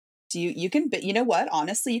You can, but you know what?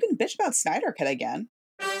 Honestly, you can bitch about Snyder Cut again.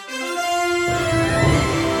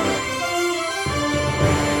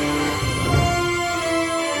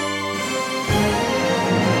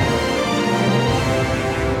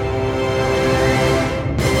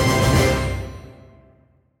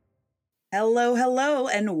 Hello,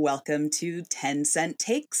 and welcome to 10 Cent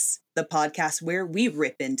Takes, the podcast where we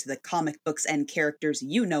rip into the comic books and characters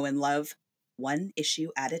you know and love, one issue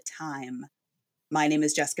at a time. My name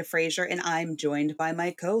is Jessica Frazier, and I'm joined by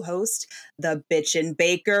my co-host, the bitchin'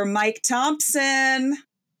 baker, Mike Thompson.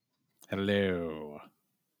 Hello.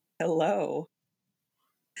 Hello.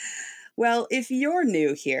 Well, if you're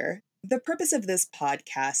new here, the purpose of this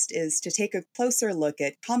podcast is to take a closer look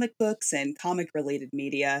at comic books and comic-related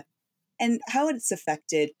media and how it's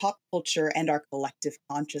affected pop culture and our collective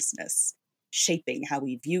consciousness, shaping how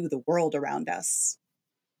we view the world around us.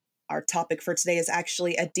 Our topic for today is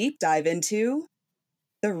actually a deep dive into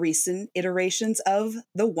the recent iterations of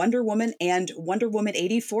the Wonder Woman and Wonder Woman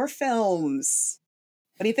 84 films.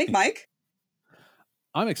 What do you think, Mike?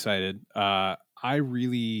 I'm excited. I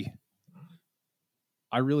really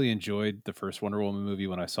enjoyed the first Wonder Woman movie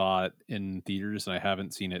when I saw it in theaters, and I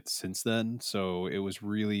haven't seen it since then. So it was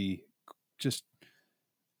really just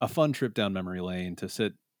a fun trip down memory lane to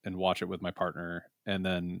sit and watch it with my partner and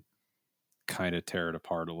then kind of tear it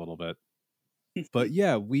apart a little bit. But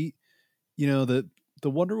yeah, the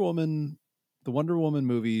Wonder Woman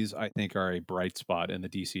movies I think are a bright spot in the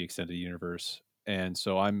DC extended universe. And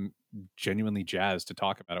so I'm genuinely jazzed to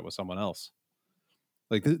talk about it with someone else.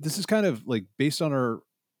 Like this is kind of like based on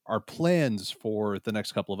our plans for the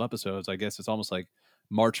next couple of episodes. I guess it's almost like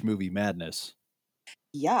March movie madness.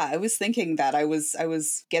 Yeah, I was thinking that I was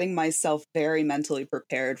getting myself very mentally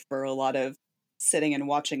prepared for a lot of sitting and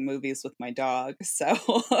watching movies with my dog. So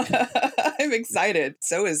I'm excited.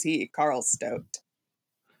 So is he. Carl's stoked.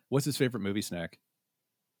 What's his favorite movie snack?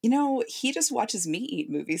 You know, he just watches me eat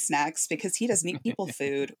movie snacks because he doesn't eat people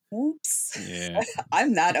food. Oops. Yeah.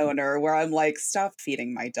 I'm that owner where I'm like, stop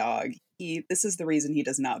feeding my dog. This is the reason he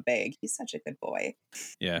does not beg. He's such a good boy.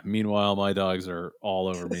 Yeah. Meanwhile, my dogs are all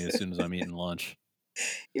over me as soon as I'm eating lunch.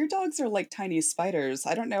 Your dogs are like tiny spiders.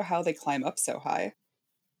 I don't know how they climb up so high.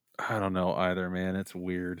 I don't know either, man. It's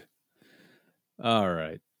weird. All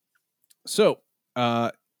right. So,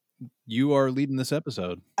 you are leading this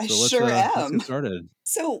episode. I So sure let's am. get started.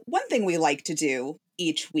 So, one thing we like to do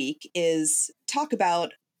each week is talk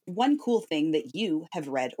about one cool thing that you have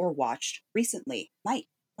read or watched recently. Mike,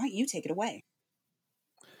 why don't you take it away?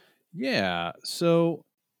 Yeah. So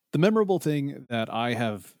the memorable thing that I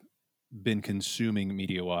have been consuming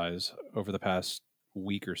media wise over the past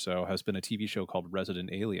week or so has been a TV show called Resident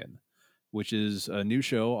Alien, which is a new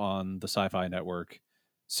show on the Sci-Fi Network.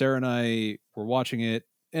 Sarah and I were watching it,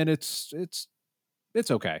 and it's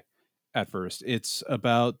okay at first. It's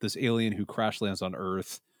about this alien who crash lands on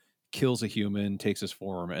Earth, kills a human, takes his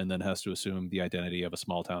form, and then has to assume the identity of a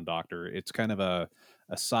small town doctor. It's kind of a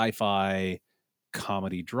sci-fi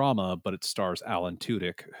comedy drama, but it stars Alan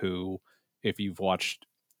Tudyk, who, if you've watched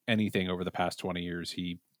anything over the past 20 years,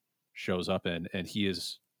 he shows up in, and he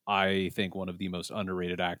is, I think, one of the most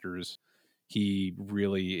underrated actors. He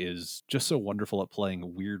really is just so wonderful at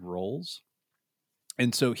playing weird roles.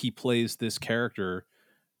 And so he plays this character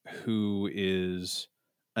who is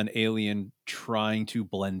an alien trying to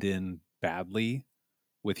blend in badly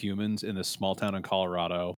with humans in this small town in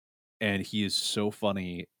Colorado. And he is so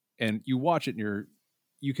funny. And you watch it and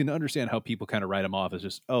you can understand how people kind of write him off as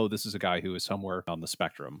just, oh, this is a guy who is somewhere on the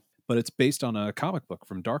spectrum. But it's based on a comic book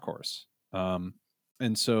from Dark Horse.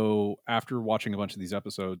 And so after watching a bunch of these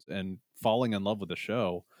episodes and falling in love with the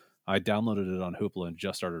show, I downloaded it on Hoopla and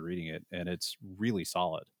just started reading it. And it's really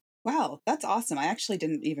solid. Wow, that's awesome. I actually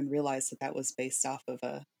didn't even realize that that was based off of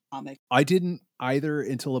a comic. I didn't either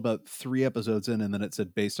until about 3 episodes in, and then it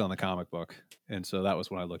said based on the comic book. And so that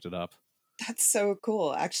was when I looked it up. That's so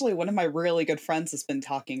cool. Actually, one of my really good friends has been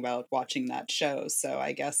talking about watching that show, so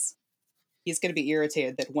I guess he's going to be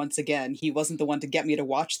irritated that once again he wasn't the one to get me to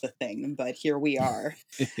watch the thing, but here we are.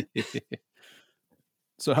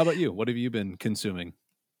 So how about you? What have you been consuming?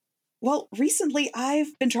 Well, recently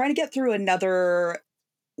I've been trying to get through another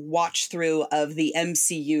watch through of the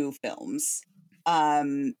MCU films.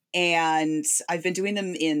 And I've been doing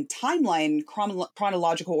them in timeline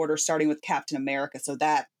chronological order, starting with Captain America. So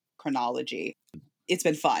that chronology, it's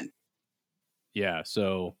been fun. Yeah,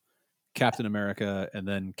 so Captain America and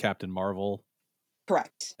then Captain Marvel.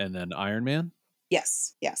 Correct. And then Iron Man?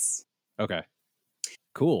 Yes. Okay.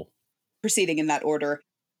 Cool. Proceeding in that order.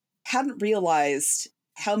 Hadn't realized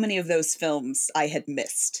how many of those films I had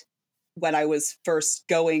missed. when I was first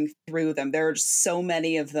going through them. There are just so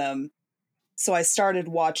many of them. So I started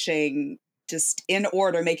watching just in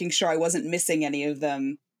order, making sure I wasn't missing any of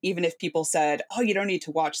them. Even if people said, oh, you don't need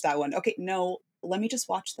to watch that one. Okay, no, let me just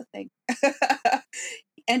watch the thing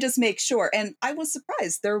and just make sure. And I was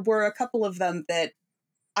surprised. There were a couple of them that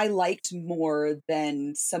I liked more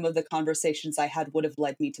than some of the conversations I had would have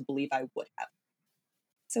led me to believe I would have.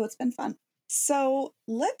 So it's been fun. So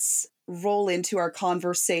let's roll into our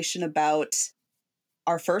conversation about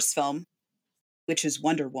our first film, which is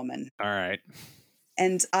Wonder Woman. All right.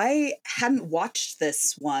 And I hadn't watched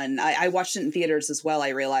this one. I watched it in theaters as well, I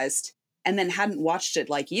realized, and then hadn't watched it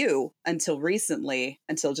like you until recently,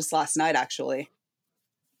 until just last night, actually.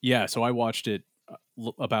 Yeah, so I watched it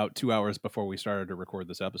about 2 hours before we started to record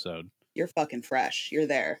this episode. You're fucking fresh. You're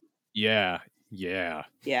there. Yeah.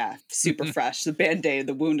 Yeah, super fresh. The Band-Aid,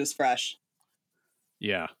 the wound is fresh.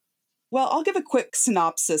 Yeah. Well, I'll give a quick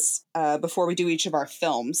synopsis before we do each of our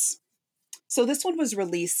films. So this one was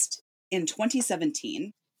released in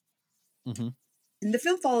 2017. Mm-hmm. And the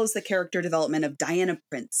film follows the character development of Diana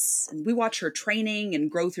Prince. And we watch her training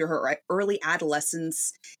and grow through her early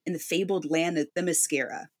adolescence in the fabled land of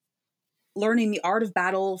Themyscira, learning the art of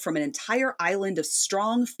battle from an entire island of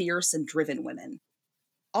strong, fierce, and driven women.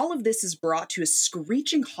 All of this is brought to a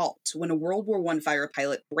screeching halt when a World War I fighter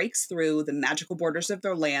pilot breaks through the magical borders of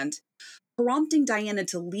their land, prompting Diana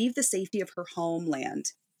to leave the safety of her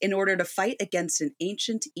homeland in order to fight against an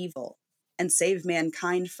ancient evil and save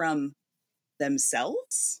mankind from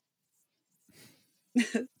themselves?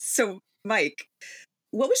 So, Mike,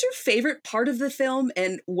 what was your favorite part of the film,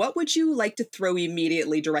 and what would you like to throw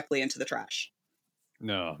immediately directly into the trash?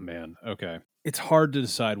 No, man. Okay. It's hard to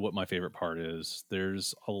decide what my favorite part is.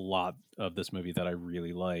 There's a lot of this movie that I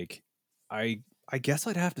really like. I guess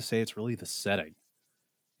I'd have to say it's really the setting.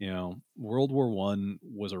 World War One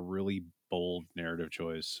was a really bold narrative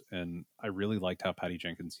choice, and I really liked how Patty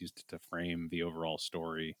Jenkins used it to frame the overall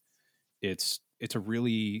story. It's a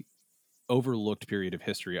really overlooked period of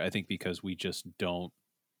history, I think, because we just don't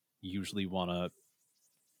usually want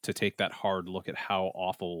to take that hard look at how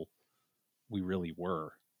awful we really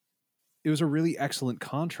were. It was a really excellent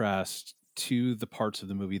contrast to the parts of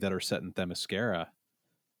the movie that are set in Themyscira.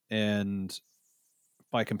 And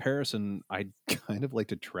by comparison, I'd kind of like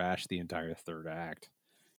to trash the entire third act.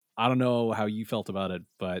 I don't know how you felt about it,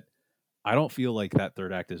 but I don't feel like that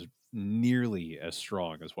third act is nearly as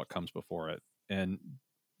strong as what comes before it. And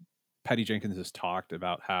Patty Jenkins has talked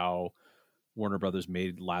about how Warner Brothers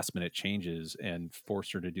made last minute changes and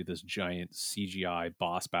forced her to do this giant CGI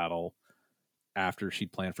boss battle after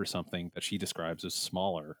she'd planned for something that she describes as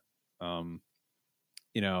smaller. Um,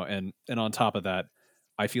 and on top of that,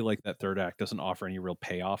 I feel like that third act doesn't offer any real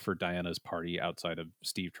payoff for Diana's party outside of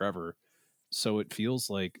Steve Trevor. So it feels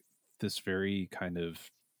like this very kind of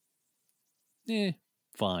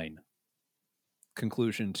fine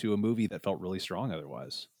conclusion to a movie that felt really strong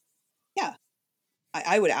otherwise. Yeah,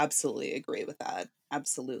 I would absolutely agree with that.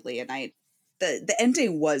 Absolutely. And the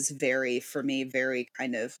ending was very, for me, very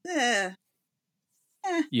kind of,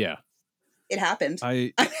 Yeah. it happened.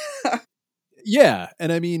 Yeah,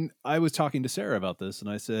 and I mean, I was talking to Sarah about this, and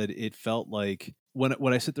I said it felt like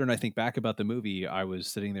when I sit there and I think back about the movie, I was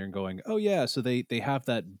sitting there and going, "Oh yeah, so they have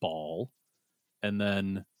that ball, and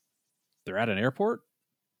then they're at an airport.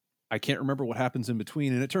 I can't remember what happens in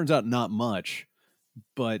between, and it turns out not much,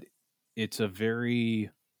 but it's a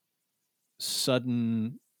very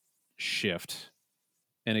sudden shift,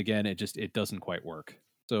 and again, it doesn't quite work.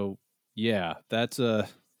 So yeah, that's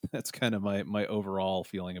kind of my overall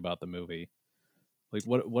feeling about the movie. Like,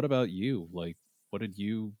 what about you? Like, what did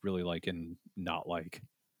you really like and not like?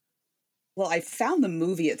 Well, I found the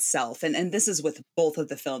movie itself, and this is with both of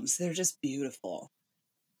the films, they're just beautiful.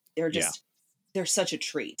 They're Yeah. just, they're such a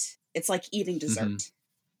treat. It's like eating Hmm. dessert.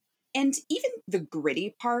 And even the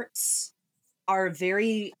gritty parts are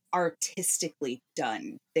very artistically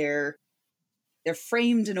done. They're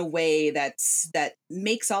framed in a way that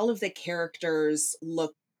makes all of the characters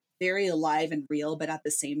look very alive and real, but at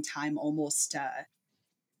the same time almost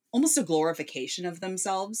a glorification of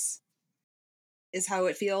themselves is how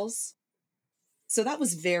it feels. So that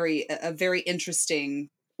was a very interesting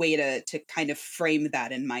way to kind of frame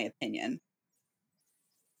that, in my opinion.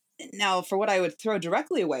 Now, for what I would throw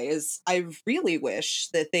directly away is I really wish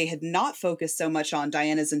that they had not focused so much on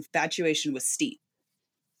Diana's infatuation with Steve.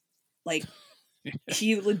 Like,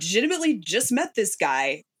 he legitimately just met this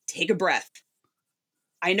guy. Take a breath.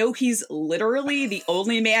 I know he's literally the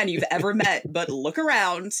only man you've ever met, but look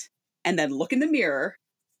around and then look in the mirror.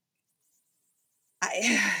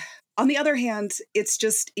 On the other hand, it's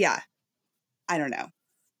just, yeah, I don't know.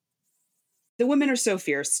 The women are so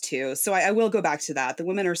fierce too. So I will go back to that. The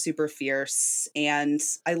women are super fierce, and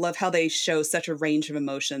I love how they show such a range of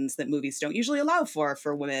emotions that movies don't usually allow for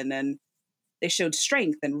women. And they showed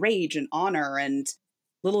strength and rage and honor. And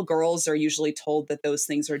little girls are usually told that those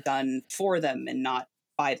things are done for them and not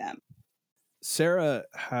by them. Sarah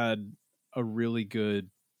had a really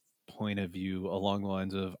good point of view along the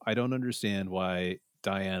lines of, I don't understand why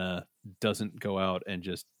Diana doesn't go out and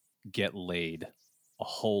just get laid a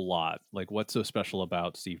whole lot. Like, what's so special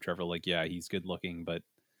about Steve Trevor? Like, yeah, he's good looking, but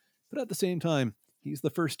at the same time, he's the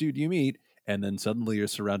first dude you meet, and then suddenly you're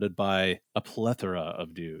surrounded by a plethora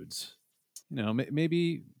of dudes. You know,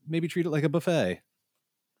 maybe treat it like a buffet.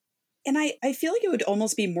 And I feel like it would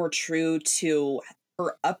almost be more true to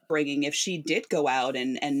her upbringing if she did go out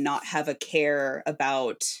and not have a care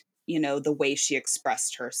about, the way she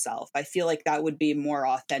expressed herself. I feel like that would be more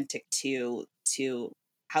authentic to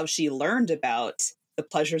how she learned about the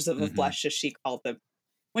pleasures of the Mm-hmm. flesh, as she called them.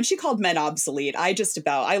 When she called men obsolete, I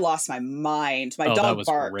lost my mind. My Oh, that dog was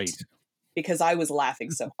great. barked because I was laughing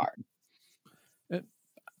so hard.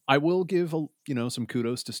 I will give some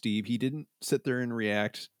kudos to Steve. He didn't sit there and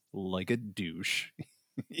react like a douche.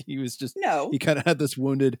 He was just No. he kind of had this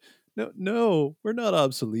wounded. No, we're not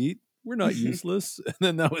obsolete. We're not useless. And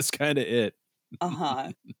then that was kind of it.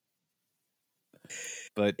 Uh-huh.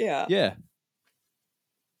 But Yeah. yeah,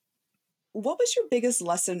 What was your biggest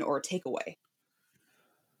lesson or takeaway?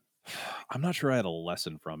 I'm not sure I had a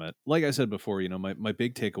lesson from it. Like I said before, my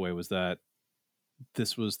big takeaway was that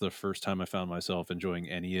this was the first time I found myself enjoying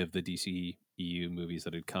any of the DC EU movies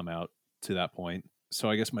that had come out to that point. So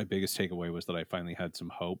I guess my biggest takeaway was that I finally had some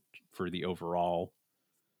hope for the overall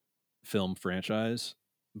film franchise.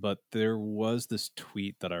 But there was this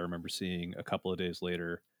tweet that I remember seeing a couple of days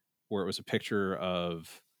later where it was a picture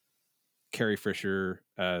of Carrie Fisher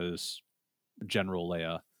as General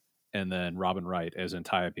Leia and then Robin Wright as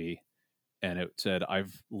Antiope. And it said,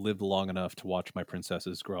 "I've lived long enough to watch my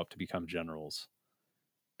princesses grow up to become generals."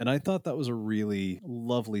 And I thought that was a really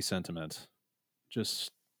lovely sentiment,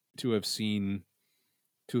 just to have seen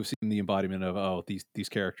the embodiment of, oh, these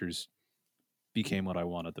characters became what I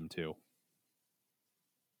wanted them to.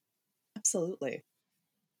 Absolutely.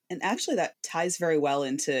 And actually, that ties very well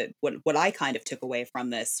into what I kind of took away from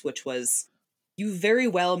this, which was you very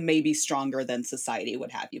well may be stronger than society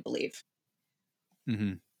would have you believe.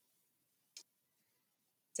 Mm-hmm.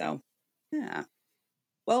 So, yeah.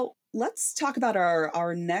 Well, let's talk about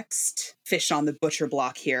our next fish on the butcher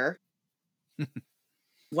block here.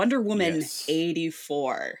 Wonder Woman Yes.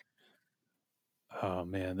 84. Oh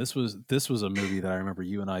man, this was a movie that I remember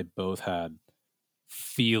you and I both had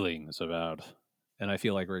feelings about, and I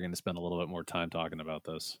feel like we're going to spend a little bit more time talking about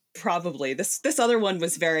this. Probably. This other one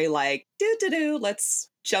was very like, do, let's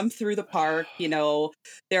jump through the park.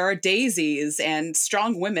 There are daisies and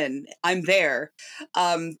strong women. I'm there.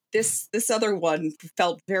 This other one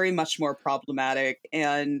felt very much more problematic.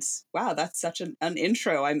 And wow, that's such an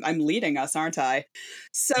intro. I'm leading us, aren't I?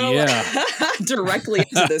 So Yeah. directly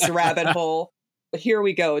into this rabbit hole. But here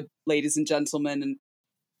we go, ladies and gentlemen,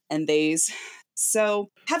 and theys. So,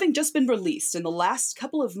 having just been released in the last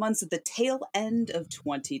couple of months at the tail end of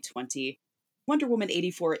 2020, Wonder Woman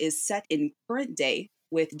 84 is set in current day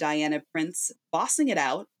with Diana Prince bossing it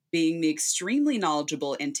out, being the extremely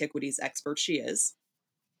knowledgeable antiquities expert she is.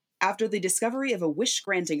 After the discovery of a wish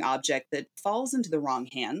granting object that falls into the wrong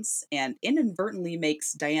hands and inadvertently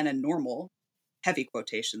makes Diana normal, heavy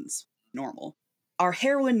quotations, normal, our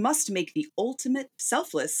heroine must make the ultimate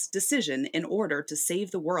selfless decision in order to save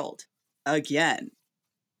the world. Again.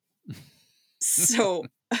 So,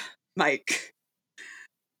 Mike,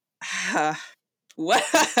 what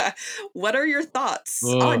what are your thoughts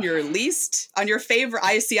Oh, on your favorite?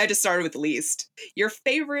 I see. I just started with least. Your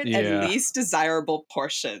favorite and yeah. least desirable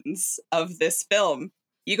portions of this film.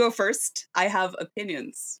 You go first. I have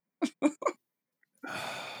opinions.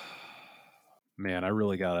 Man, I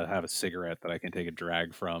really gotta have a cigarette that I can take a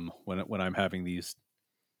drag from when I'm having these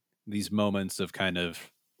moments of kind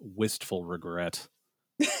of wistful regret.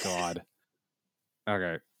 God.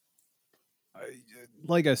 Okay.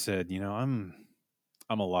 Like I said, I'm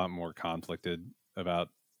a lot more conflicted about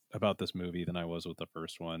this movie than I was with the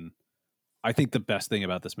first one. I think the best thing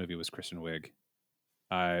about this movie was Kristen Wiig.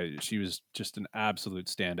 She was just an absolute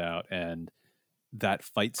standout, and that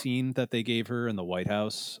fight scene that they gave her in the White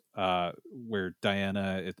House, where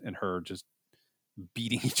Diana and her just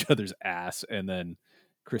beating each other's ass, and then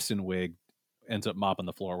Kristen Wiig ends up mopping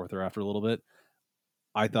the floor with her after a little bit.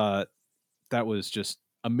 I thought that was just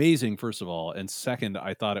amazing, first of all, and second,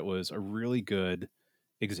 I thought it was a really good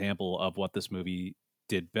example of what this movie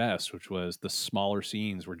did best, which was the smaller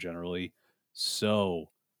scenes were generally so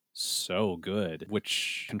good,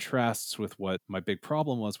 which contrasts with what my big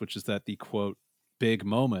problem was, which is that the quote big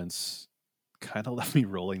moments kind of left me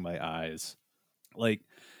rolling my eyes. Like,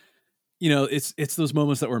 it's those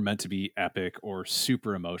moments that were meant to be epic or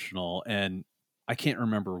super emotional, and I can't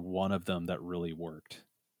remember one of them that really worked.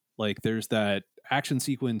 Like, there's that action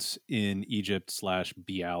sequence in Egypt slash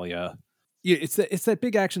Bialia. Yeah, it's that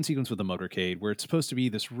big action sequence with the motorcade where it's supposed to be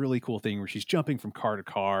this really cool thing where she's jumping from car to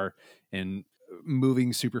car and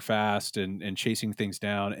moving super fast and chasing things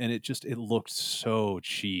down, and it looked so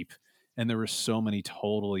cheap, and there were so many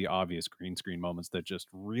totally obvious green screen moments that just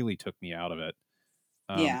really took me out of it.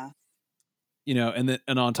 Um, Yeah.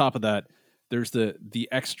 and on top of that, there's the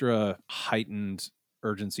extra heightened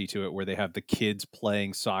urgency to it where they have the kids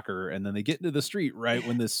playing soccer and then they get into the street right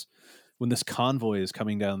when this convoy is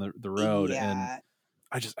coming down the road, and Yeah.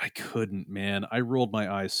 I couldn't, man. I rolled my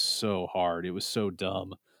eyes so hard. It was so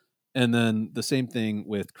dumb. And then the same thing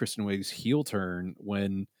with Kristen Wiig's heel turn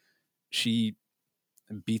when she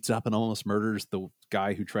beats up and almost murders the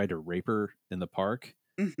guy who tried to rape her in the park.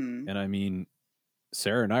 Hmm. And I mean,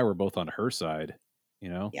 Sarah and I were both on her side, you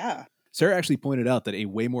know? Yeah. Sarah actually pointed out that a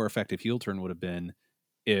way more effective heel turn would have been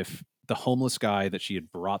if the homeless guy that she had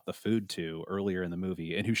brought the food to earlier in the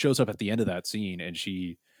movie and who shows up at the end of that scene and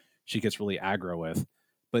she gets really aggro with,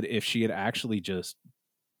 but if she had actually just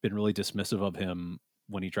been really dismissive of him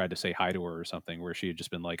when he tried to say hi to her or something, where she had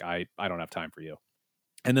just been like, I don't have time for you.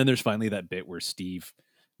 And then there's finally that bit where Steve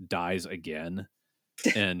dies again.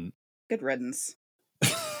 And Good riddance.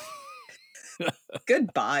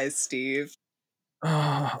 Goodbye, Steve.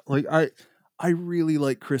 like I really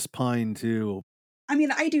like Chris Pine too. I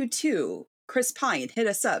mean, I do too. Chris Pine, hit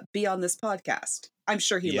us up. Be on this podcast. I'm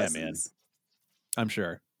sure he Yeah, man. listens. I'm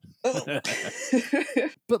sure. Oh.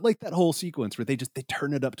 But like that whole sequence where they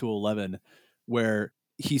turn it up to 11, where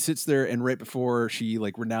he sits there and right before she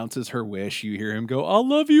like renounces her wish, you hear him go, "I'll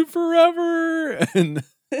love you forever." And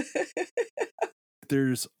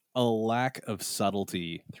there's a lack of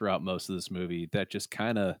subtlety throughout most of this movie that just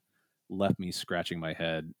kind of left me scratching my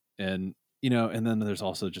head. And and then there's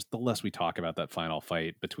also just the less we talk about that final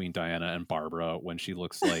fight between Diana and Barbara when she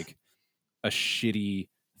looks like a shitty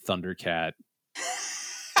Thundercat.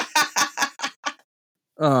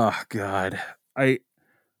 Oh God. I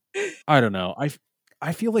I don't know.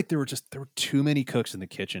 I feel like there were too many cooks in the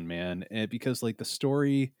kitchen, man. And because like the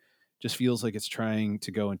story just feels like it's trying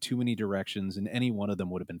to go in too many directions, and any one of them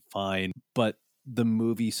would have been fine. But the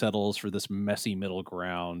movie settles for this messy middle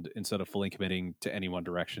ground instead of fully committing to any one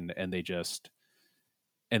direction, and they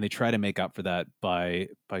try to make up for that by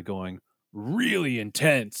going really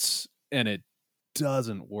intense, and it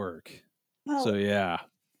doesn't work. So Well, yeah,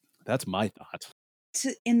 that's my thought.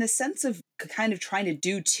 in the sense of kind of trying to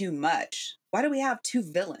do too much, why do we have two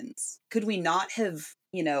villains? Could we not have,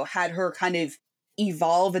 had her kind of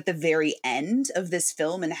evolve at the very end of this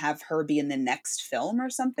film and have her be in the next film or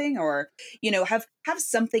something? Or, have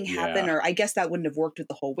something happen, Yeah. or I guess that wouldn't have worked with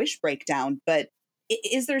the whole wish breakdown, but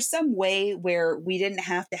is there some way where we didn't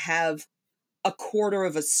have to have a quarter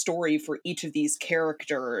of a story for each of these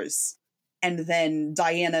characters and then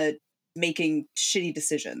Diana making shitty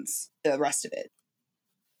decisions the rest of it?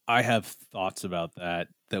 I have thoughts about that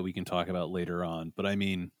we can talk about later on, but I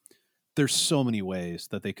mean, there's so many ways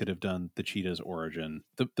that they could have done the cheetah's origin.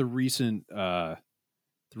 The recent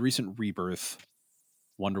Rebirth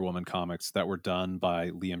Wonder Woman comics that were done by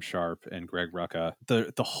Liam Sharp and Greg Rucka,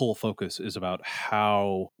 the whole focus is about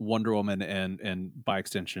how Wonder Woman and by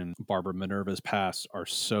extension Barbara Minerva's past are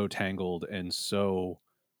so tangled and so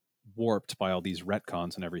warped by all these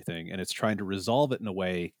retcons and everything, and it's trying to resolve it in a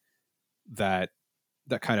way that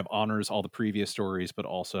kind of honors all the previous stories but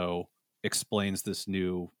also explains this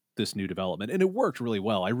new development, and it worked really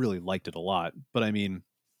well. I really liked it a lot. But I mean,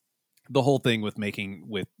 the whole thing with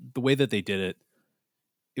the way that they did it,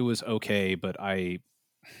 it was okay, but I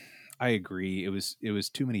agree, it was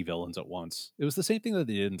too many villains at once. It was the same thing that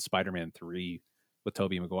they did in Spider-Man 3 with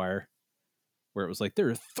Tobey Maguire, where it was like there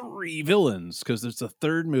are three villains because there's a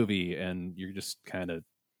third movie and you're just kind of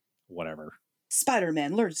whatever.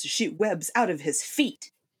 Spider-Man learns to shoot webs out of his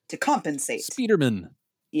feet to compensate. Spiderman.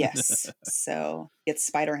 Yes. So gets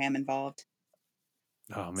Spider-Ham involved.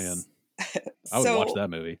 Oh man, I would watch So that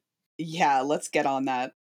movie. yeah, let's get on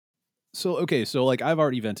that. So okay, so like I've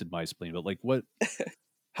already vented my spleen, but like what?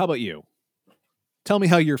 How about you? Tell me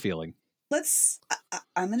how you're feeling.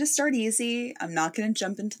 I'm going to start easy. I'm not going to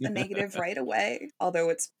jump into the negative right away, although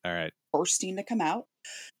it's All right. bursting to come out.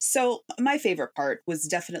 So my favorite part was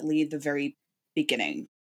definitely the very beginning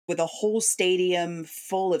with a whole stadium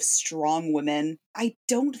full of strong women. I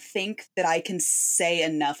don't think that I can say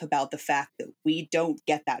enough about the fact that we don't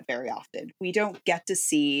get that very often. We don't get to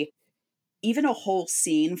see even a whole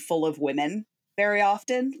scene full of women very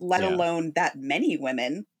often, let Yeah. alone that many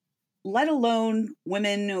women, let alone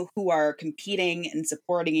women who are competing and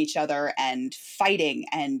supporting each other and fighting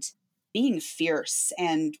and being fierce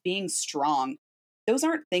and being strong. Those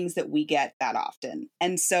aren't things that we get that often.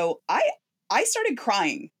 And so I started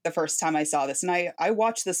crying the first time I saw this. And I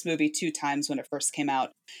watched this movie 2 times when it first came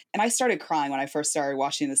out. And I started crying when I first started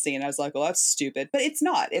watching the scene. I was like, well, that's stupid. But it's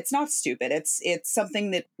not. It's not stupid. It's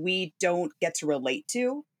something that we don't get to relate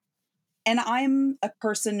to. And I'm a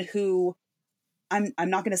person who I'm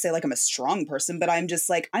not going to say like I'm a strong person, but I'm just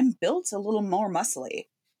like I'm built a little more muscly.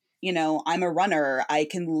 You know, I'm a runner. I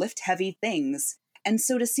can lift heavy things. And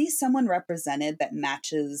so to see someone represented that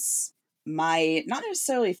matches my not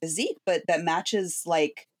necessarily physique, but that matches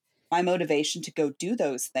like my motivation to go do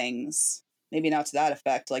those things, maybe not to that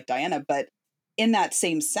effect like Diana, but in that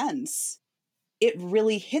same sense, it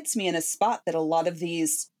really hits me in a spot that a lot of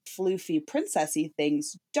these floofy princessy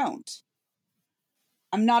things don't.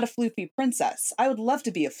 I'm not a floofy princess. I would love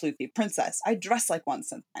to be a floofy princess. I dress like one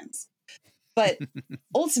sometimes. But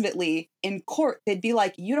ultimately, in court, they'd be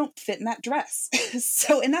like, you don't fit in that dress.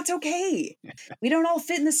 And that's okay. We don't all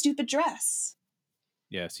fit in the stupid dress.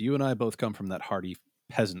 Yes, you and I both come from that hardy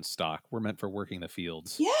peasant stock. We're meant for working the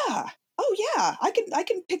fields. Yeah. Oh yeah. I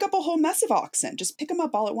can pick up a whole mess of oxen. Just pick them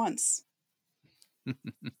up all at once.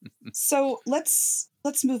 So let's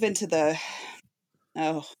move into the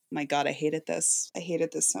oh my god, I hated this. I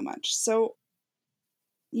hated this so much. So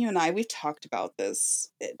you and we've talked about this.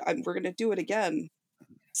 We're going to do it again.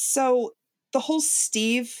 So the whole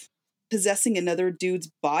Steve possessing another dude's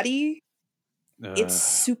body, it's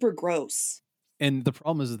super gross. And the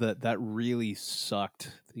problem is that that really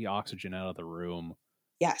sucked the oxygen out of the room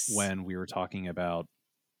Yes. when we were talking about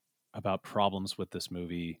problems with this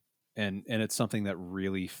movie, and it's something that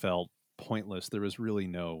really felt pointless. There was really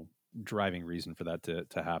no driving reason for that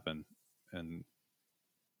to happen. And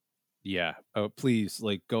yeah, oh please,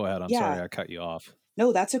 like, go ahead. I'm Yeah. sorry I cut you off.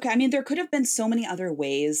 No, that's okay. I mean, there could have been so many other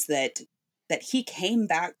ways that he came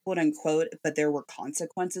back, quote unquote, but there were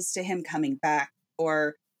consequences to him coming back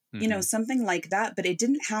or Hmm. something like that, but it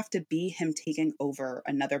didn't have to be him taking over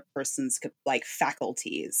another person's like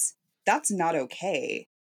faculties. That's not okay.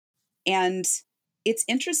 And it's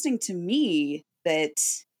interesting to me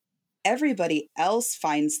that everybody else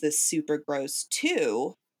finds this super gross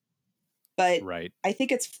too, but Right. I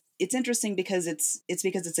think it's interesting because it's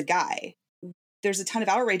because it's a guy. There's a ton of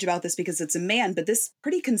outrage about this because it's a man, but this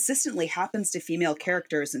pretty consistently happens to female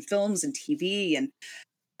characters in films and TV and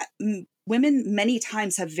women many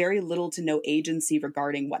times have very little to no agency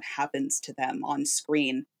regarding what happens to them on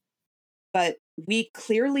screen. But we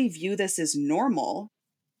clearly view this as normal.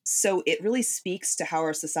 So it really speaks to how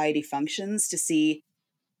our society functions to see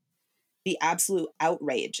the absolute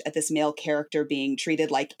outrage at this male character being treated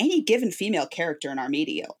like any given female character in our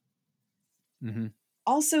media. Hmm.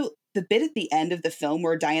 Also, the bit at the end of the film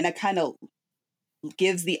where Diana kind of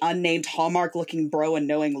gives the unnamed Hallmark looking bro a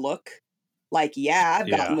knowing look, like, yeah, I've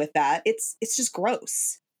gotten Yeah. with that. It's just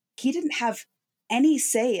gross. He didn't have any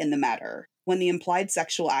say in the matter when the implied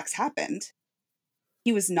sexual acts happened.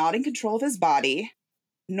 He was not in control of his body,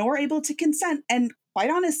 nor able to consent. And quite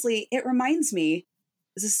honestly, it reminds me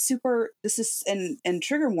this is and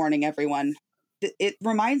trigger warning everyone. It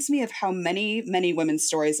reminds me of how many women's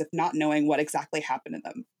stories of not knowing what exactly happened to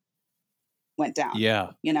them went down.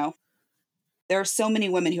 Yeah. You know, there are so many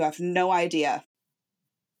women who have no idea.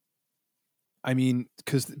 I mean,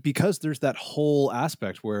 because there's that whole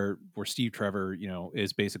aspect where Steve Trevor,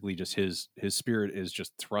 is basically just his spirit is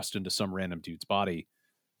just thrust into some random dude's body.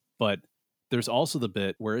 But there's also the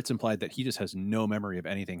bit where it's implied that he just has no memory of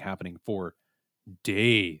anything happening for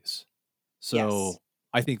days. Yes. So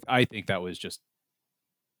I think that was just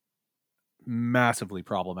massively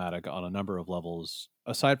problematic on a number of levels,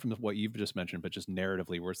 aside from what you've just mentioned, but just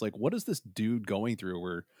narratively, where it's like, what is this dude going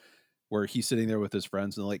through where he's sitting there with his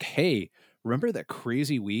friends and like, hey, remember that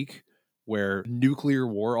crazy week where nuclear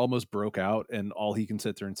war almost broke out and all he can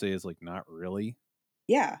sit there and say is like, not really?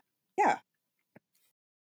 Yeah. Yeah.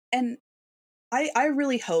 And I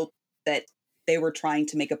really hope that they were trying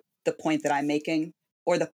to make the point that I'm making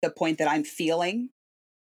or the point that I'm feeling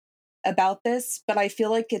about this, but I feel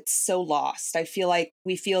like it's so lost. I feel like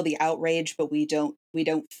we feel the outrage, but we don't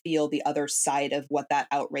feel the other side of what that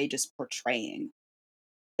outrage is portraying.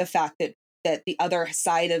 The fact that the other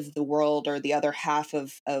side of the world or the other half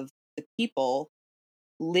of the people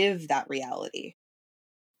live that reality.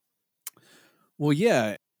 Well,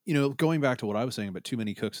 yeah. Going back to what I was saying about too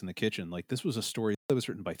many cooks in the kitchen, like this was a story that was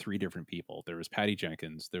written by three different people. There was Patty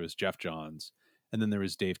Jenkins, there was Jeff Johns, and then there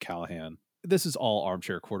was Dave Callahan. This is all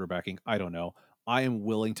armchair quarterbacking. I don't know. I am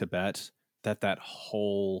willing to bet that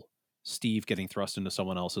whole Steve getting thrust into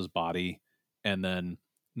someone else's body and then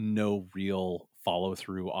no real follow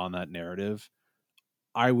through on that narrative.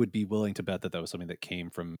 I would be willing to bet that that was something that came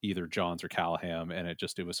from either Johns or Callahan, and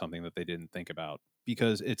it was something that they didn't think about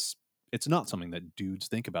because it's not something that dudes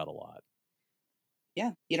think about a lot.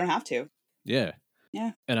 Yeah, you don't have to. Yeah.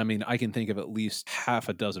 Yeah, And I mean, I can think of at least half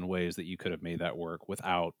a dozen ways that you could have made that work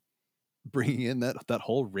without bringing in that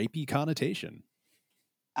whole rapey connotation.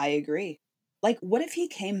 I agree. Like, what if he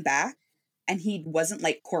came back and he wasn't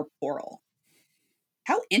like corporeal?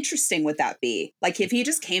 How interesting would that be? Like, if he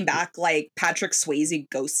just came back like Patrick Swayze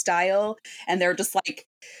ghost style, and they're just like,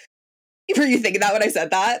 were you thinking that when I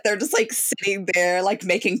said that? They're just like sitting there, like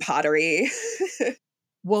making pottery.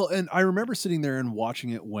 Well, and I remember sitting there and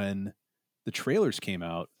watching it when the trailers came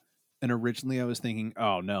out. And originally I was thinking,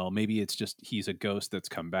 oh no, maybe it's just he's a ghost that's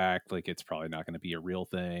come back. Like it's probably not going to be a real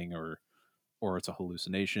thing or it's a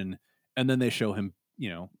hallucination. And then they show him,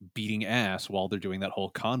 beating ass while they're doing that whole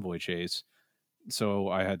convoy chase. So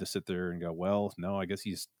I had to sit there and go, well, no, I guess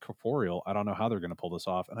he's corporeal. I don't know how they're going to pull this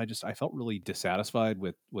off. And I felt really dissatisfied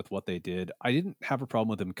with what they did. I didn't have a problem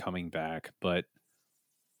with him coming back, but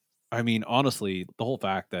I mean, honestly, the whole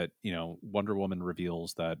fact that, Wonder Woman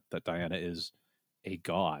reveals that Diana is a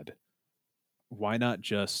god, why not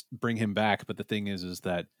just bring him back? But the thing is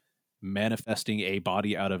that manifesting a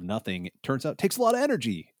body out of nothing turns out takes a lot of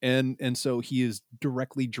energy. And so he is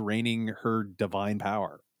directly draining her divine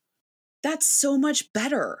power. That's so much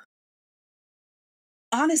better.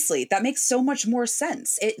 Honestly, that makes so much more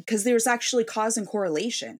sense. It because there's actually cause and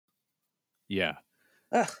correlation. Yeah.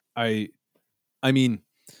 Ugh. I mean,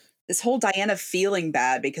 This whole Diana feeling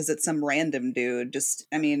bad because it's some random dude, just,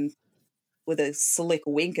 I mean, with a slick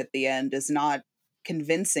wink at the end is not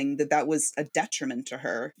convincing that that was a detriment to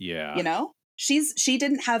her. yeah. You know? She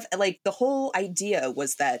didn't have like the whole idea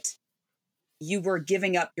was that you were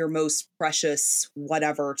giving up your most precious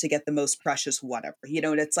whatever to get the most precious whatever.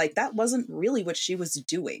 And it's like that wasn't really what she was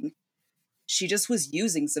doing. She just was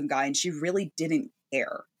using some guy and she really didn't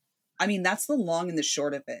care. I mean, that's the long and the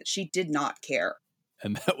short of it. She did not care.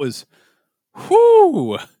 And that was,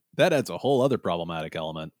 whoo, that adds a whole other problematic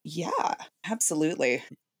element. Yeah, absolutely.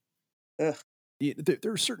 Ugh.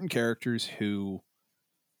 There are certain characters who,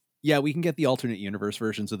 yeah, we can get the alternate universe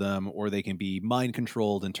versions of them, or they can be mind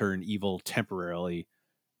controlled and turn evil temporarily.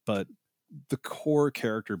 But the core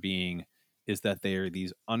character being is that they are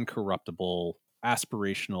these uncorruptible,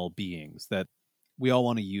 aspirational beings that we all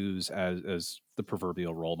want to use as the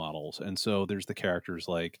proverbial role models. And so there's the characters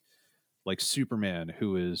like Superman,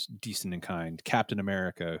 who is decent and kind, Captain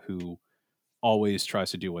America, who always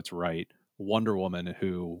tries to do what's right, Wonder Woman,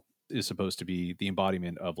 who is supposed to be the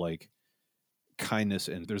embodiment of like kindness.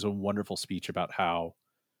 And there's a wonderful speech about how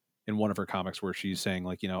in one of her comics where she's saying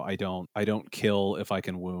like, I don't kill if I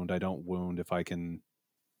can wound, I don't wound if I can,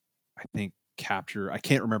 I think, capture. I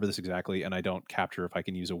can't remember this exactly, and I don't capture if I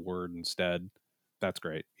can use a word instead. That's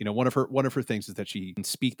great. One of her things is that she can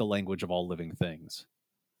speak the language of all living things.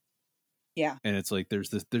 Yeah. And it's like there's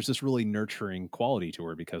this really nurturing quality to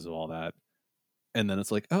her because of all that. And then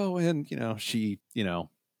it's like, oh, and she,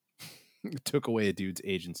 took away a dude's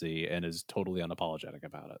agency and is totally unapologetic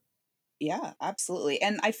about it. Yeah, absolutely.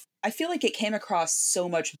 And I feel like it came across so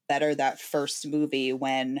much better that first movie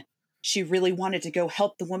when she really wanted to go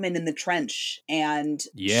help the woman in the trench and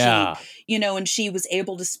Yeah. and she was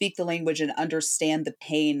able to speak the language and understand the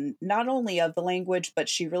pain not only of the language, but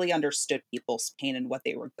she really understood people's pain and what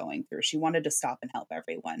they were going through. She wanted to stop and help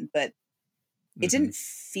everyone, but it Hmm. didn't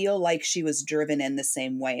feel like she was driven in the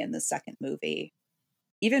same way in the second movie.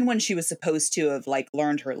 Even when she was supposed to have like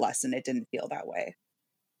learned her lesson, it didn't feel that way.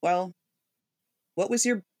 Well, what was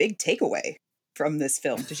your big takeaway from this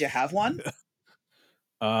film? Did you have one?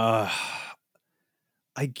 Uh,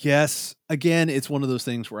 I guess again, it's one of those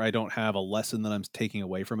things where I don't have a lesson that I'm taking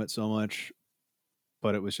away from it so much,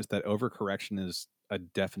 but it was just that overcorrection is a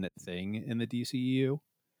definite thing in the DCEU,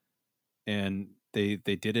 and they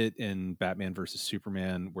did it in Batman versus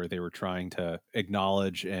Superman, where they were trying to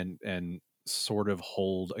acknowledge and sort of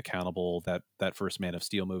hold accountable that first Man of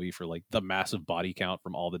Steel movie for like the massive body count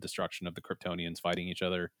from all the destruction of the Kryptonians fighting each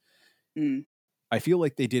other. Mm, I feel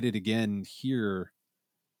like they did it again here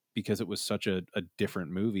because it was such a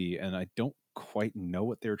different movie, and I don't quite know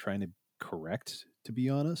what they were trying to correct, to be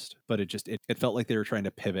honest. But it felt like they were trying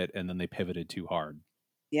to pivot and then they pivoted too hard.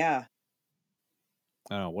 yeah.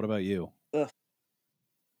 I don't know. What about you? Ugh.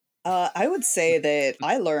 I would say that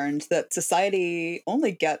I learned that society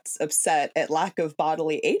only gets upset at lack of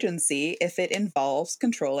bodily agency if it involves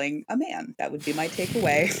controlling a man. That would be my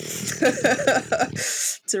takeaway.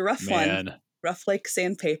 It's a rough one. Man, Rough like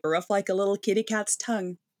sandpaper, rough like a little kitty cat's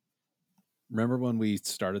tongue. remember when we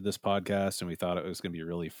started this podcast and we thought it was going to be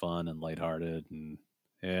really fun and lighthearted and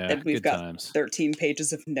yeah, And we've good got times. 13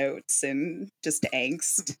 pages of notes and just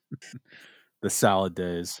angst. The salad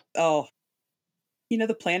days. Oh,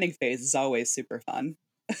 the planning phase is always super fun.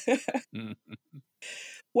 Mm.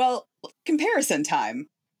 Well, comparison time.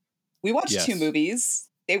 We watched two Yes. movies.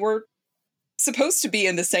 They were supposed to be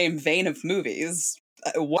in the same vein of movies.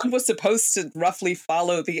 One was supposed to roughly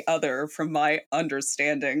follow the other, from my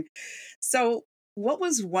understanding. So, what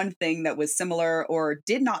was one thing that was similar or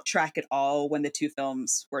did not track at all when the two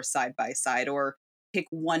films were side by side? Or pick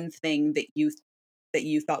one thing that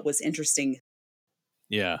you thought was interesting.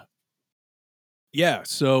 Yeah. Yeah.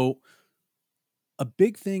 So a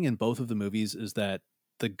big thing in both of the movies is that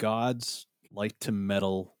the gods like to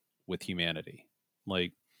meddle with humanity.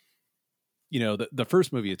 Like, the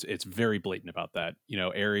first movie, it's very blatant about that.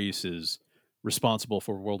 Ares is responsible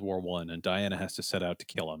for World War I, and Diana has to set out to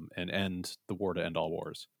kill him and end the war to end all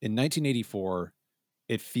wars. In 1984,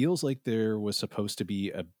 it feels like there was supposed to be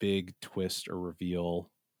a big twist or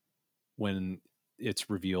reveal when it's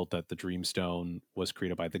revealed that the Dreamstone was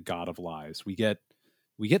created by the god of lies. We get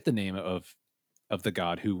the name of the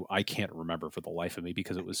god, who I can't remember for the life of me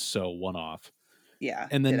because it was so one off. Yeah,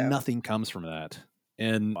 And then ditto. nothing comes from that.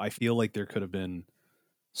 And I feel like there could have been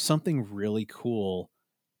something really cool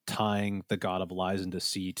tying the god of lies and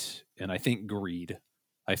deceit, and I think greed,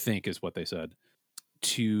 I think is what they said,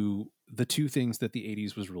 to the two things that the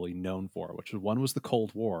 80s was really known for, which one was the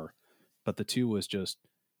Cold War, but the two was just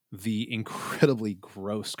the incredibly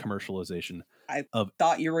gross commercialization I of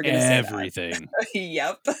thought you were going to say that. everything.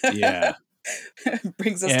 Yep. Yeah,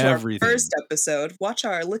 Brings us to our first everything. episode.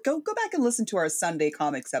 Go back and listen to our Sunday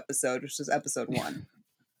comics episode, which was episode 1.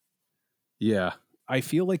 Yeah. I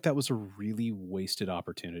feel like that was a really wasted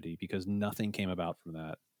opportunity because nothing came about from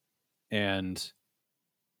that. And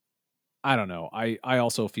I don't know. I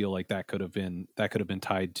also feel like that could have been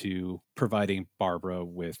tied to providing Barbara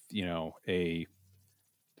with,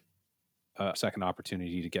 a second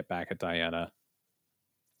opportunity to get back at Diana.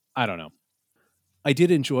 I don't know. I did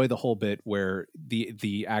enjoy the whole bit where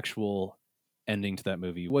the actual ending to that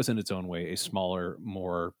movie was in its own way a smaller,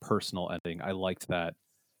 more personal ending. I liked that.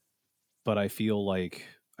 But I feel like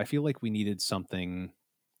we needed something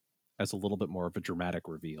as a little bit more of a dramatic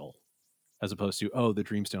reveal, as opposed to, oh, the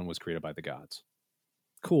Dreamstone was created by the gods.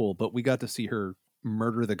 Cool, but we got to see her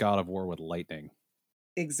murder the god of war with lightning.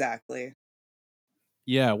 Exactly.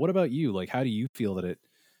 Yeah, what about you? Like, how do you feel that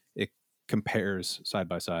it compares side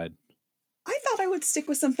by side? I thought I would stick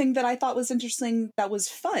with something that I thought was interesting, that was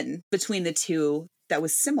fun between the two, that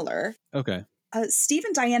was similar. Okay. Steve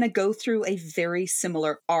and Diana go through a very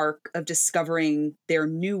similar arc of discovering their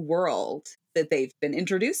new world that they've been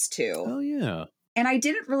introduced to. Oh yeah. And I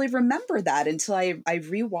didn't really remember that until I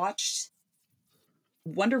rewatched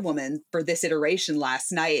Wonder Woman for this iteration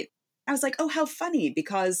last night. I was like, oh, how funny,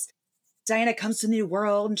 because Diana comes to the new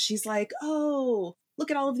world and she's like, oh, look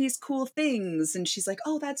at all of these cool things. And she's like,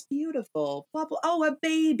 oh, that's beautiful. Blah, blah. Oh, a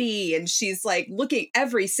baby. And she's like looking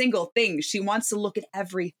every single thing. She wants to look at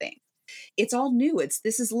everything. It's all new.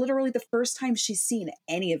 This is literally the first time she's seen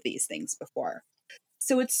any of these things before.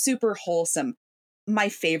 So it's super wholesome. My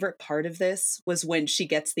favorite part of this was when she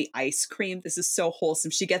gets the ice cream. This is so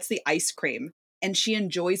wholesome. She gets the ice cream and she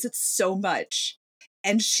enjoys it so much.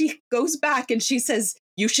 And she goes back and she says,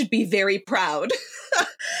 you should be very proud.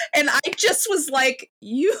 And I just was like,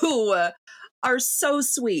 you are so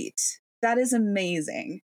sweet. That is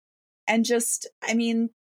amazing. And just, I mean,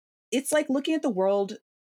 it's like looking at the world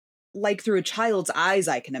like through a child's eyes,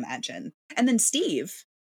 I can imagine. And then Steve,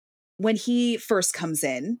 when he first comes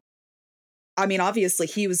in, I mean, obviously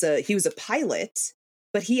he was a pilot,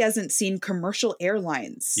 but he hasn't seen commercial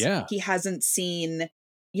airlines. Yeah. He hasn't seen,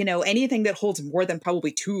 anything that holds more than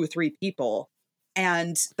probably 2 or 3 people.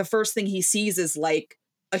 And the first thing he sees is like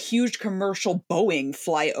a huge commercial Boeing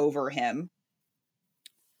fly over him.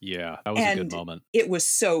 Yeah, that was a good And moment. it was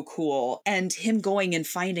so cool. And him going and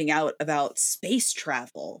finding out about space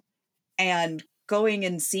travel and going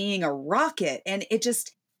and seeing a rocket. And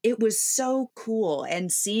it was so cool.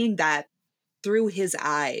 And seeing that through his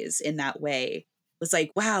eyes in that way was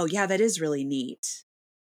like, wow, yeah, that is really neat.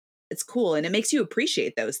 It's cool. And it makes you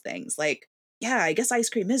appreciate those things. Like, yeah, I guess ice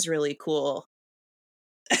cream is really cool.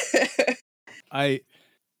 I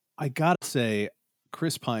gotta say,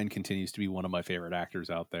 Chris Pine continues to be one of my favorite actors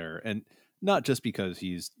out there, and not just because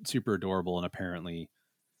he's super adorable and apparently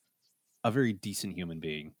a very decent human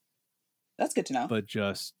being, That's good to know. but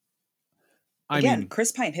just, I Again, mean,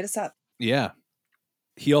 Chris Pine, hit us up. yeah,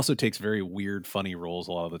 he also takes very weird, funny roles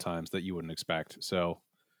a lot of the times that you wouldn't expect. So,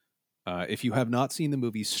 if you have not seen the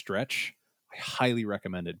movie Stretch, I highly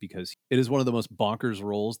recommend it because it is one of the most bonkers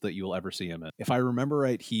roles that you will ever see him in. If I remember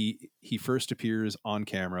right, he first appears on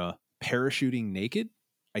camera parachuting naked.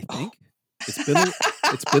 I think it's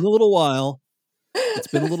been a little while. It's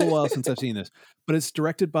been a little while since I've seen this, but it's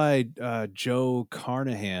directed by Joe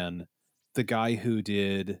Carnahan, the guy who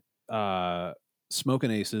did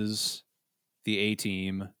Smokin' Aces, The A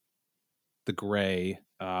Team, The Gray.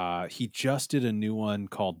 He just did a new one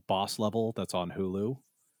called Boss Level that's on Hulu,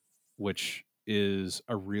 which is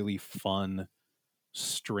a really fun,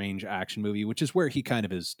 strange action movie, which is where he kind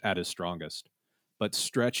of is at his strongest. But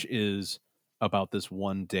Stretch is about this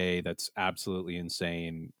one day that's absolutely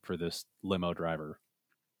insane for this limo driver.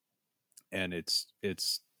 And it's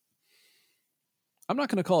I'm not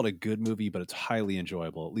going to call it a good movie, but it's highly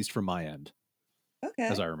enjoyable, at least from my end, as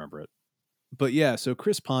Okay. I remember it. But yeah, so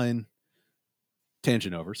Chris Pine,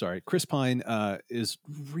 tangent over, sorry. Chris Pine is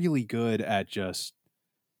really good at just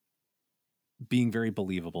being very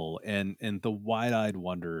believable, and the wide-eyed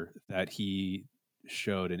wonder that he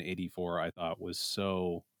showed in 84 I thought was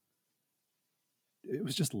so, it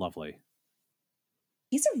was just lovely.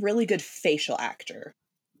 He's a really good facial actor.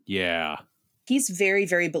 Yeah. He's very,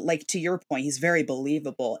 very, but like to your point, he's very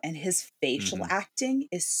believable, and his facial Mm-hmm. acting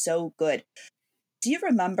is so good. Do you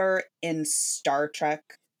remember in Star Trek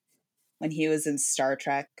when he was in Star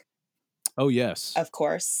Trek? Oh yes. Of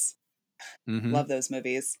course, Mm-hmm. love those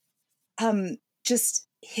movies. Just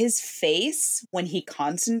his face when he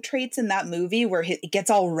concentrates in that movie, where it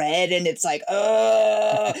gets all red and it's like,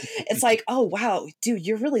 it's like, oh wow, dude,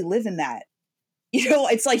 you're really living that.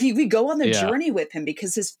 It's like we go on the Yeah, journey with him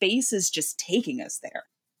because his face is just taking us there.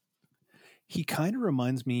 he kind of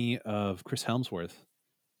reminds me of Chris Helmsworth,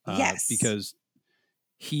 Yes. because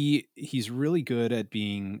he's really good at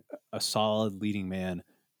being a solid leading man,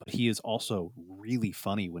 but he is also really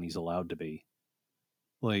funny when he's allowed to be.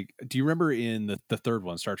 Like, do you remember in the third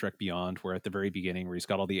one, Star Trek Beyond, where at the very beginning where he's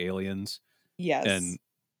got all the aliens Yes.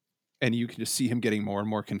 and you can just see him getting more and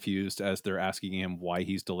more confused as they're asking him why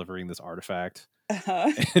he's delivering this artifact,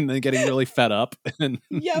 Uh-huh. and then getting really fed up. And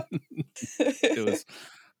Yep. it was,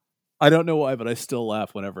 I don't know why, but I still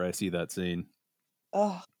laugh whenever I see that scene.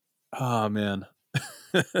 Oh, Oh man.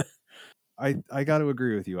 I got to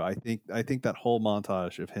agree with you. I think that whole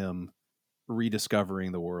montage of him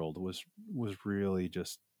rediscovering the world was really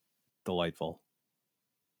just delightful.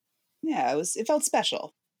 yeah, it felt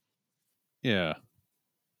special. Yeah.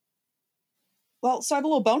 Well, so I have a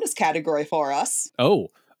little bonus category for us. Oh.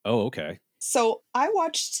 Oh, okay. So I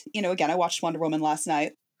watched, again, I watched Wonder Woman last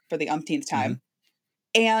night for the umpteenth Hmm. time.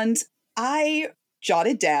 And I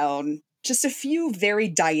jotted down just a few very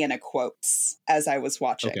Diana quotes as I was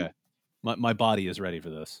watching. Okay. My body is ready for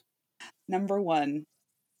this. Number one,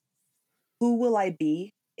 who will I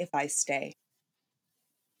be if I stay?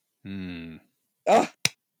 Hmm. Oh,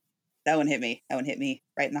 that one hit me. That one hit me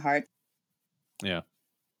right in the heart. Yeah.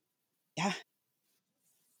 Yeah.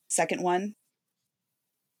 Second one,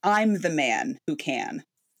 I'm the man who can.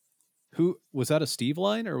 Who was that, a Steve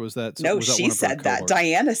line, or No, was that she one of her said that. cohorts?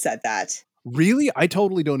 Diana said that. Really? I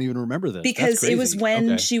totally don't even remember this. That's Because it was crazy. when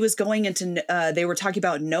Okay. she was going into, they were talking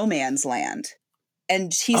about no man's land.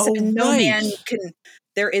 And he said, Oh, no right. man can,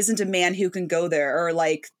 there isn't a man who can go there. Or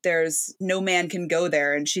like, there's no man can go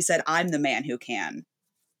there. And she said, I'm the man who can.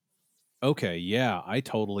 Okay. Yeah. I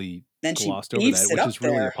totally Then she glossed over that, beefs it which up is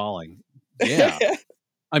really there. appalling. Yeah.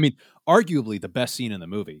 I mean, arguably the best scene in the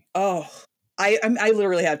movie. Oh, I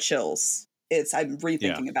literally have chills. I'm Yeah.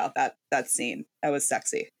 rethinking about that scene. That was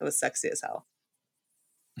sexy. That was sexy as hell.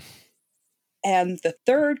 And the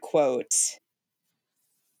third quote,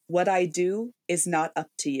 what I do is not up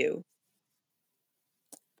to you.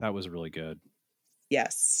 That was really good.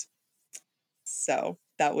 Yes. So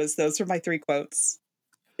those were my three quotes.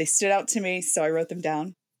 They stood out to me, so I wrote them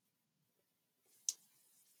down.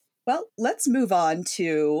 Well, let's move on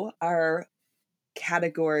to our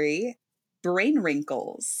category, brain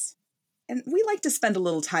wrinkles. And we like to spend a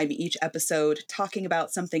little time each episode talking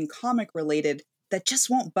about something comic related that just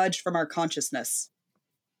won't budge from our consciousness.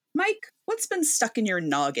 Mike, what's been stuck in your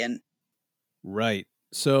noggin? Right.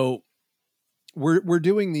 So we're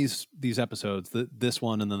doing these episodes, this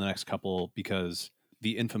one and then the next couple, because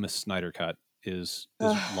the infamous Snyder Cut is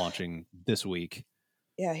launching this week,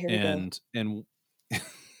 Yeah, here we go. and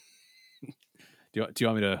Do you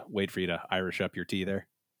want me to wait for you to Irish up your tea there?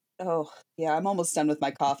 Oh, yeah, I'm almost done with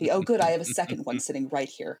my coffee. Oh, good, I have a second one sitting right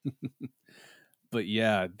here. But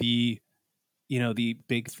yeah, the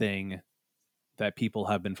big thing that people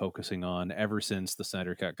have been focusing on ever since the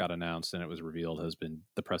Snyder Cut got announced and it was revealed has been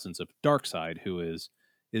the presence of Darkseid, who is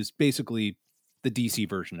basically the DC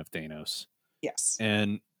version of Thanos. Yes.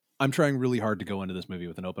 And I'm trying really hard to go into this movie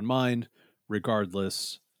with an open mind.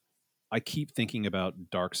 Regardless, I keep thinking about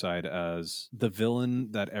Darkseid as the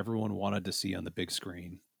villain that everyone wanted to see on the big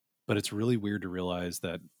screen. But it's really weird to realize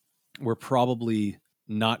that we're probably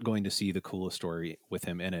not going to see the coolest story with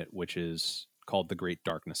him in it, which is called the Great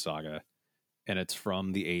Darkness Saga. And it's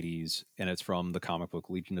from the 80s, and it's from the comic book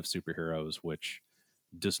Legion of Superheroes, which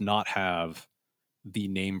does not have the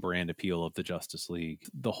name brand appeal of the Justice League.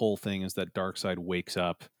 The whole thing is that Darkseid wakes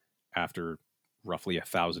up after roughly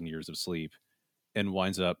 1,000 years of sleep and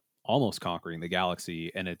winds up almost conquering the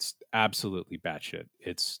galaxy, and it's absolutely batshit.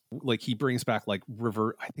 It's like he brings back like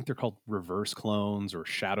I think they're called reverse clones or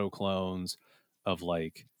shadow clones of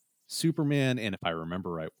like Superman, and if I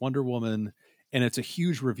remember right, Wonder Woman. And it's a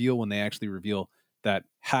huge reveal when they actually reveal that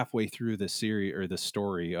halfway through the series or the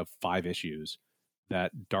story of 5 issues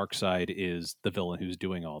that Darkseid is the villain who's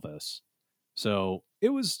doing all this. So it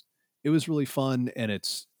was really fun, and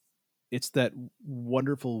it's that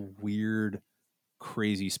wonderful, weird,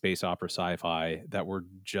 crazy space opera sci-fi that we're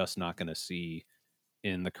just not going to see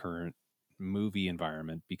in the current movie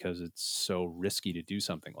environment because it's so risky to do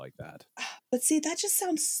something like that. But see, that just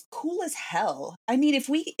sounds cool as hell. I mean, if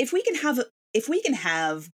we can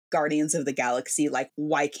have Guardians of the Galaxy, like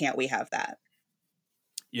why can't we have that?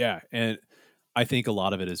 Yeah, and I think a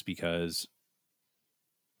lot of it is because,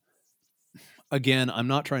 again, I'm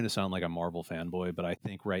not trying to sound like a Marvel fanboy, but I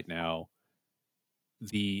think right now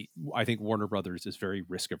I think Warner Brothers is very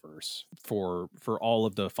risk averse for all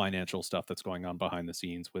of the financial stuff that's going on behind the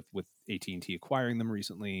scenes with AT&T acquiring them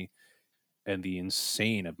recently and the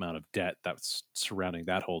insane amount of debt that's surrounding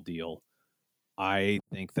that whole deal. I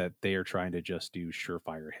think that they are trying to just do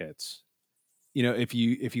surefire hits. If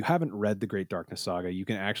you haven't read the Great Darkness Saga, you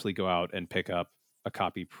can actually go out and pick up a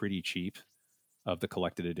copy pretty cheap of the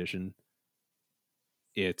collected edition.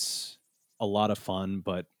 It's a lot of fun,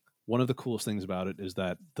 but one of the coolest things about it is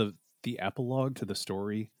that the epilogue to the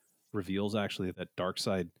story reveals actually that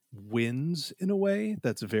Darkseid wins in a way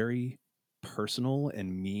that's very personal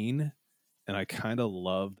and mean, and I kind of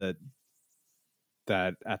love that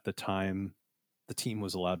at the time the team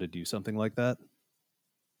was allowed to do something like that.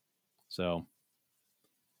 So,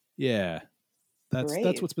 yeah, that's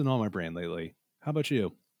Great. what's been on my brain lately. How about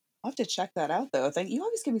you? I'll have to check that out though. Thank you.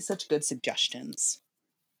 Always give me such good suggestions.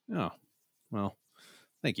 Oh, well,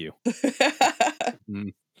 thank you.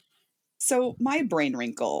 Mm. So my brain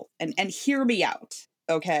wrinkle, and hear me out,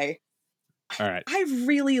 okay? All right. I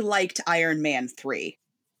really liked Iron Man 3.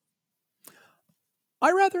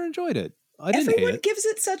 I rather enjoyed it. I didn't hate Everyone it. gives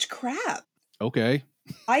it such crap. Okay.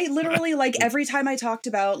 I literally, like, every time I talked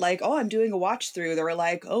about, like, oh, I'm doing a watch through, they were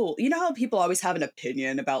like, oh, you know how people always have an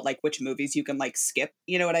opinion about, like, which movies you can, like, skip?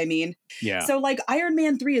 You know what I mean? Yeah. So, like, Iron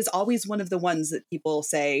Man 3 is always one of the ones that people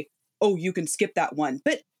say, oh, you can skip that one.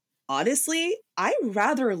 But honestly, I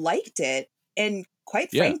rather liked it. And quite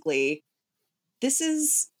Yeah. frankly, this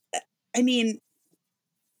is, I mean,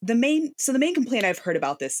 the main complaint I've heard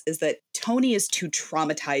about this is that Tony is too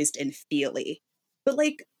traumatized and feely. But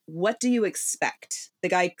like, what do you expect? The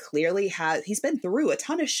guy clearly he's been through a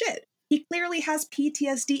ton of shit. He clearly has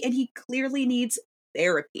PTSD and he clearly needs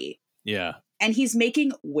therapy. Yeah. And he's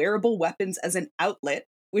making wearable weapons as an outlet,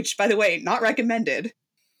 which by the way, not recommended.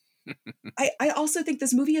 I also think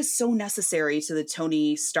this movie is so necessary to the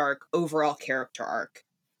Tony Stark overall character arc.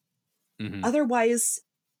 Mm-hmm. Otherwise,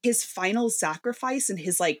 his final sacrifice and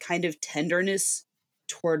his like kind of tenderness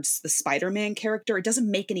towards the Spider-Man character, it doesn't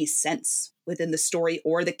make any sense within the story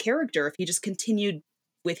or the character if he just continued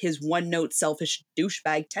with his one-note selfish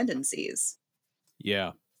douchebag tendencies.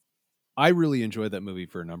 Yeah. I really enjoyed that movie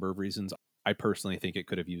for a number of reasons. I personally think it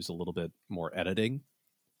could have used a little bit more editing,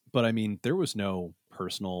 but I mean, there was no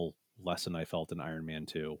personal lesson I felt in Iron Man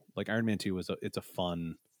 2. Like Iron Man 2 it's a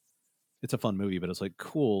fun movie, but it's like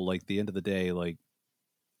cool. Like the end of the day, like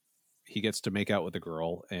he gets to make out with a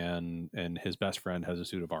girl and his best friend has a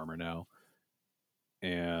suit of armor now.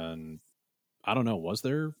 And I don't know, was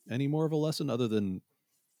there any more of a lesson other than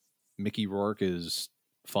Mickey Rourke is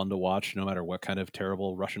fun to watch no matter what kind of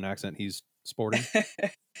terrible Russian accent he's sporting?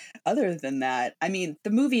 Other than that, I mean, the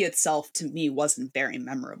movie itself to me wasn't very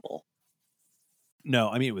memorable. No,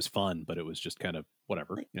 I mean it was fun, but it was just kind of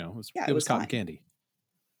whatever. Like, You know, it was yeah, it it was was cotton fine. candy.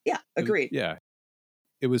 Yeah, It was, agreed. yeah,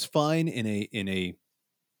 it was fine in a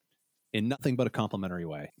in nothing but a complimentary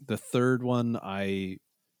way. The third one, I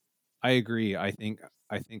agree. I think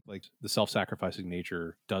like the self-sacrificing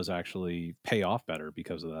nature does actually pay off better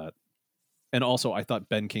because of that. And also, I thought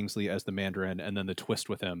Ben Kingsley as the Mandarin, and then the twist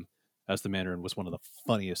with him as the Mandarin, was one of the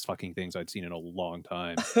funniest fucking things I'd seen in a long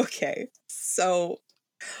time. Okay, so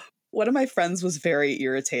one of my friends was very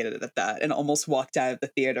irritated at that and almost walked out of the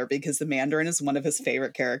theater because the Mandarin is one of his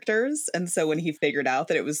favorite characters. And so when he figured out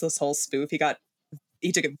that it was this whole spoof,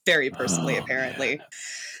 he took it very personally, apparently. Man.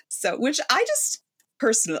 So, which I just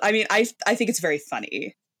personally, I mean, I think it's very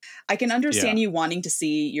funny. I can understand you wanting to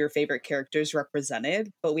see your favorite characters represented,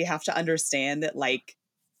 but we have to understand that, like,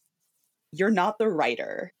 you're not the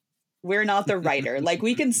writer. We're not the writer. Like,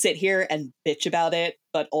 we can sit here and bitch about it,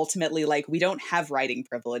 but ultimately, like, we don't have writing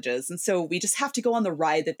privileges. And so we just have to go on the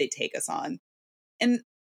ride that they take us on. And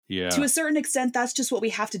to a certain extent, that's just what we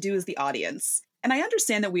have to do as the audience. And I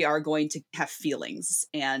understand that we are going to have feelings.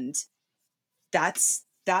 And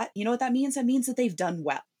you know what that means? That means that they've done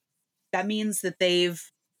well. That means that they've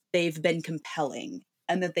been compelling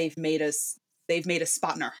and that they've made a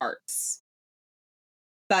spot in our hearts.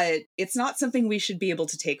 But it's not something we should be able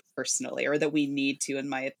to take personally, or that we need to, in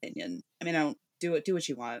my opinion. I mean, I don't do what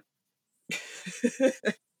you want.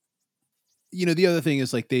 You know, the other thing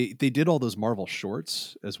is, like, they did all those Marvel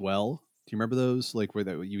shorts as well. Do you remember those? Like,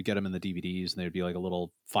 where you would get them in the DVDs and they'd be like a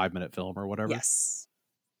little 5-minute film or whatever. Yes.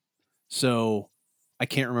 So I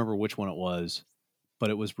can't remember which one it was, but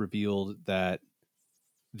it was revealed that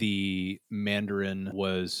the Mandarin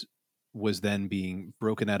was then being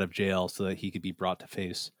broken out of jail so that he could be brought to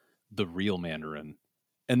face the real Mandarin.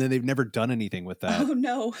 And then they've never done anything with that. Oh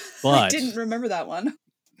no. But I didn't remember that one.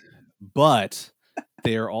 But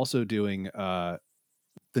they are also doing the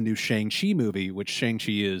new Shang-Chi movie, which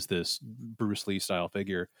Shang-Chi is this Bruce Lee style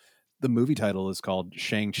figure. The movie title is called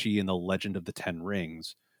Shang-Chi and the Legend of the Ten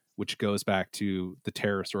Rings, which goes back to the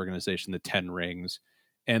terrorist organization, the Ten Rings.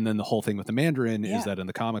 And then the whole thing with the Mandarin is that in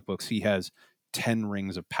the comic books, he has 10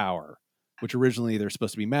 rings of power, which originally they're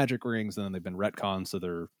supposed to be magic rings, and then they've been retconned, so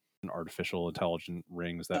they're artificial intelligent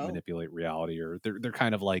rings that manipulate reality, or they're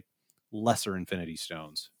kind of like lesser Infinity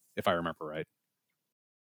Stones, if I remember right.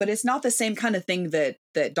 But it's not the same kind of thing that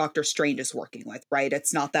Doctor Strange is working with, right?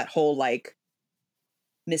 It's not that whole, like,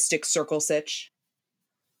 mystic circle sitch.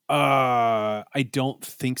 I don't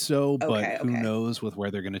think so, but who okay. knows with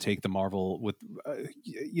where they're going to take the Marvel with,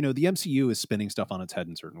 you know, the MCU is spinning stuff on its head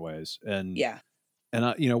in certain ways. And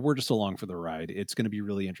you know, we're just along for the ride. It's going to be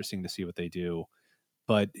really interesting to see what they do.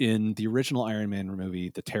 But in the original Iron Man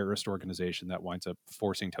movie, the terrorist organization that winds up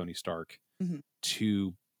forcing Tony Stark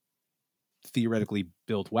to theoretically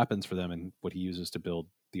build weapons for them, and what he uses to build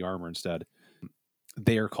the armor instead,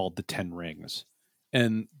 they are called the Ten Rings.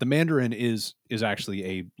 And the Mandarin is actually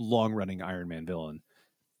a long-running Iron Man villain.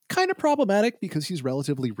 Kind of problematic because he's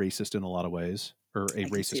relatively racist in a lot of ways, or a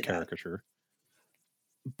racist caricature.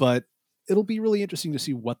 But it'll be really interesting to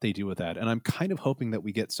see what they do with that. And I'm kind of hoping that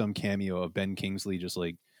we get some cameo of Ben Kingsley just,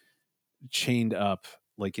 like, chained up,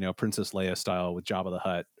 like, you know, Princess Leia style with Jabba the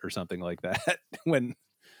Hutt or something like that when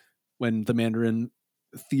the Mandarin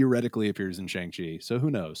theoretically appears in Shang-Chi. So who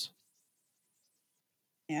knows?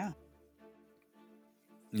 Yeah.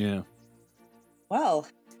 Yeah. Well,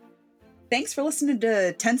 thanks for listening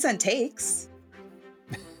to 10 Cent Takes.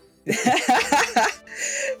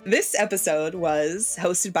 This episode was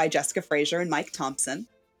hosted by Jessica Frazier and Mike Thompson,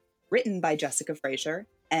 written by Jessica Frazier,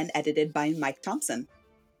 and edited by Mike Thompson.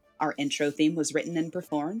 Our intro theme was written and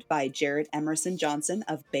performed by Jared Emerson Johnson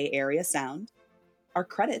of Bay Area Sound. Our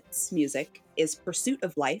credits music is Pursuit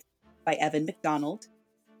of Life by Evan McDonald,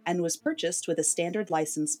 and was purchased with a standard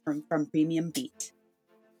license from Premium Beat.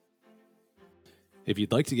 If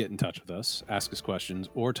you'd like to get in touch with us, ask us questions,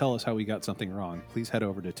 or tell us how we got something wrong, please head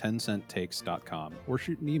over to 10centtakes.com or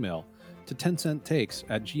shoot an email to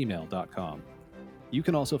 10centtakes@gmail.com. You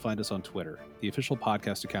can also find us on Twitter. The official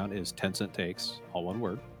podcast account is 10 Cent Takes, all one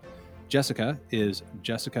word. Jessica is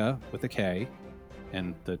Jessica with a K,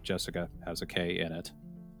 and the Jessica has a K in it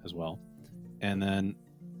as well. And then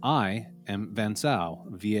I am Vansau,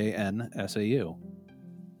 Vansau.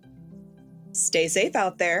 Stay safe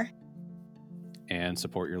out there. And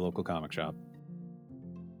support your local comic shop.